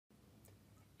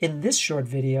In this short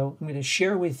video, I'm going to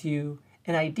share with you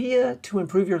an idea to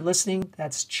improve your listening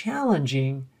that's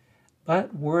challenging,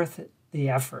 but worth the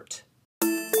effort.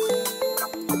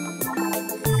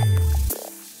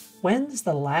 When's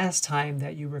the last time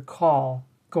that you recall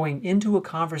going into a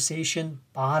conversation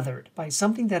bothered by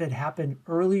something that had happened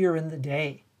earlier in the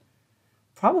day?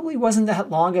 Probably wasn't that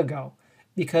long ago,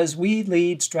 because we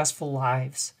lead stressful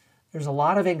lives. There's a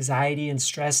lot of anxiety and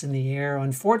stress in the air.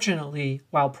 Unfortunately,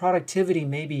 while productivity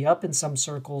may be up in some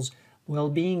circles,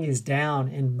 well-being is down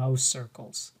in most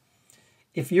circles.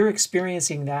 If you're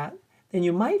experiencing that, then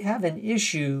you might have an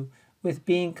issue with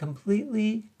being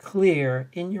completely clear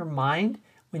in your mind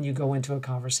when you go into a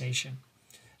conversation.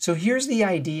 So here's the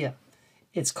idea.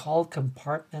 It's called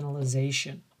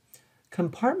compartmentalization.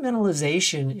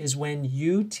 Compartmentalization is when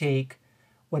you take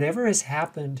whatever has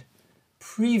happened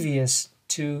previous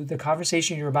to the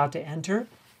conversation you're about to enter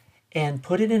and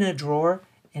put it in a drawer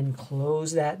and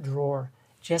close that drawer.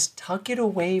 Just tuck it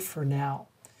away for now.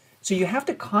 So you have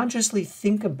to consciously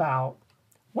think about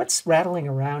what's rattling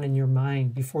around in your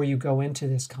mind before you go into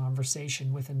this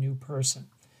conversation with a new person.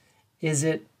 Is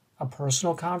it a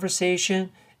personal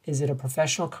conversation? Is it a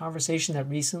professional conversation that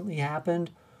recently happened?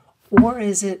 Or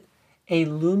is it a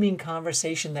looming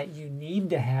conversation that you need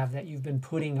to have that you've been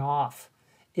putting off?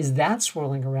 Is that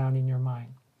swirling around in your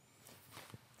mind?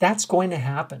 That's going to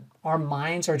happen. Our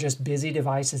minds are just busy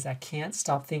devices that can't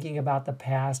stop thinking about the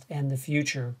past and the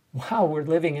future while we're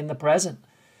living in the present.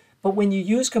 But when you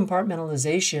use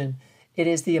compartmentalization, it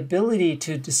is the ability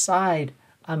to decide,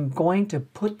 I'm going to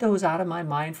put those out of my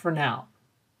mind for now.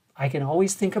 I can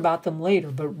always think about them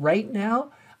later, but right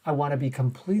now, I want to be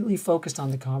completely focused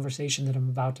on the conversation that I'm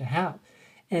about to have.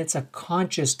 And it's a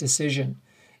conscious decision.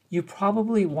 You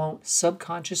probably won't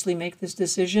subconsciously make this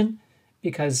decision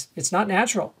because it's not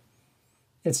natural.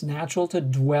 It's natural to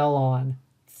dwell on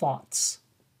thoughts.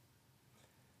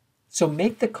 So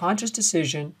make the conscious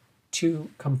decision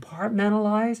to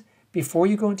compartmentalize before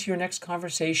you go into your next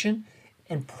conversation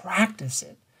and practice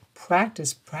it.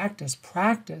 Practice, practice,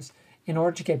 practice in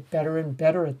order to get better and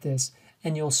better at this.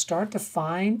 And you'll start to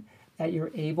find that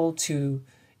you're able to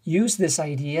use this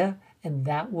idea, and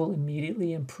that will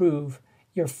immediately improve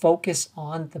your focus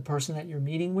on the person that you're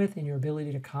meeting with and your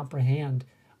ability to comprehend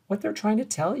what they're trying to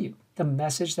tell you, the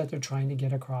message that they're trying to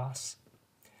get across.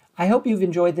 I hope you've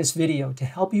enjoyed this video to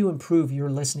help you improve your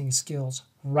listening skills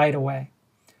right away.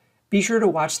 Be sure to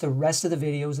watch the rest of the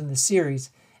videos in the series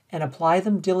and apply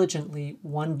them diligently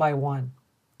one by one.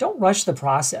 Don't rush the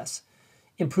process.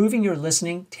 Improving your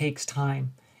listening takes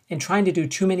time, and trying to do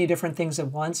too many different things at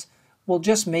once will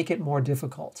just make it more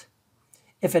difficult.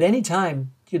 If at any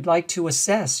time you'd like to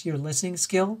assess your listening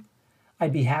skill,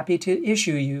 I'd be happy to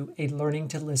issue you a Learning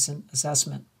to Listen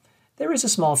assessment. There is a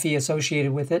small fee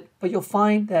associated with it, but you'll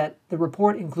find that the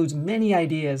report includes many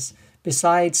ideas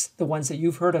besides the ones that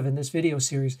you've heard of in this video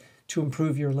series to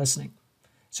improve your listening.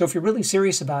 So if you're really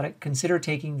serious about it, consider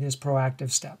taking this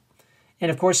proactive step. And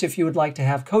of course, if you would like to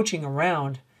have coaching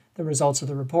around the results of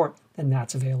the report, then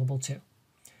that's available too.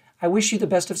 I wish you the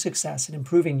best of success in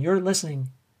improving your listening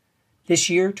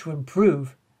this year to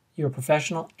improve your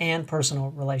professional and personal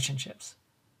relationships.